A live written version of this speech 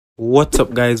What's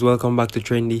up guys, welcome back to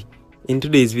Trendy. In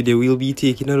today's video we'll be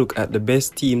taking a look at the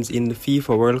best teams in the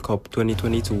FIFA World Cup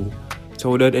 2022.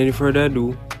 So without any further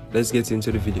ado, let's get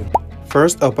into the video.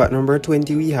 First up at number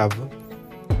 20 we have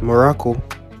Morocco.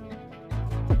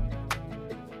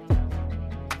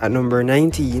 At number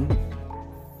 19,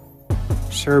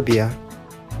 Serbia.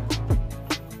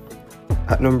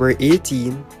 At number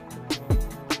 18,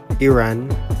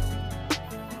 Iran.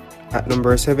 At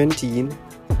number 17,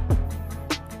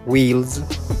 Wales.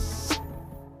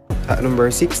 At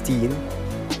number 16,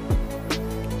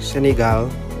 Senegal.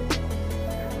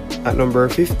 At number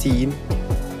 15,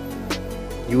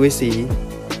 USA.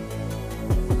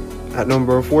 At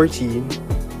number 14,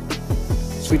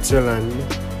 Switzerland.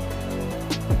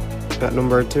 At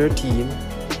number 13,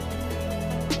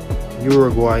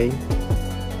 Uruguay.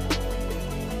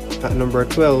 At number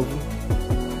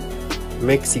 12,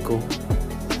 Mexico.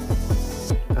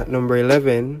 At number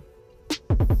 11,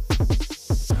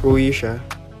 Croatia.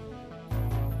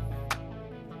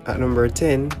 At number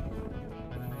 10,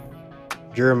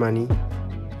 Germany.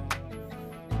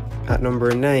 At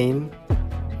number 9,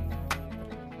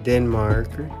 Denmark.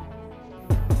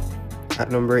 At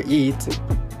number 8,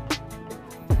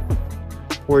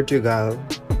 Portugal.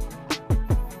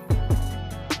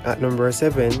 At number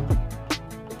 7,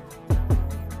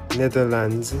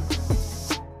 Netherlands.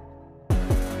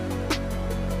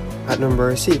 At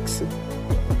number 6,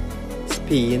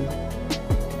 Spain.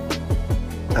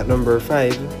 At number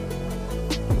 5,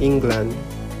 England.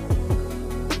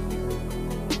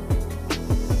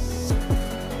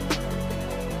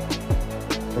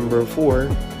 Number 4,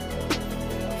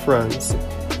 France.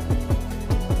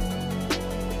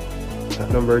 At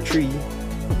number 3,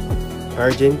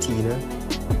 Argentina.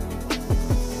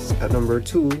 At number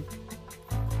 2,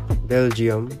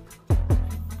 Belgium.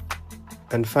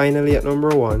 And finally at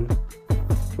number 1,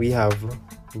 we have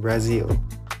Brazil.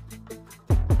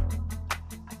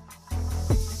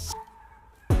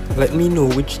 Let me know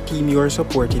which team you are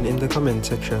supporting in the comment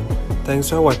section. Thanks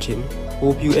for watching,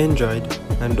 hope you enjoyed,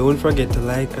 and don't forget to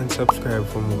like and subscribe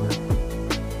for more.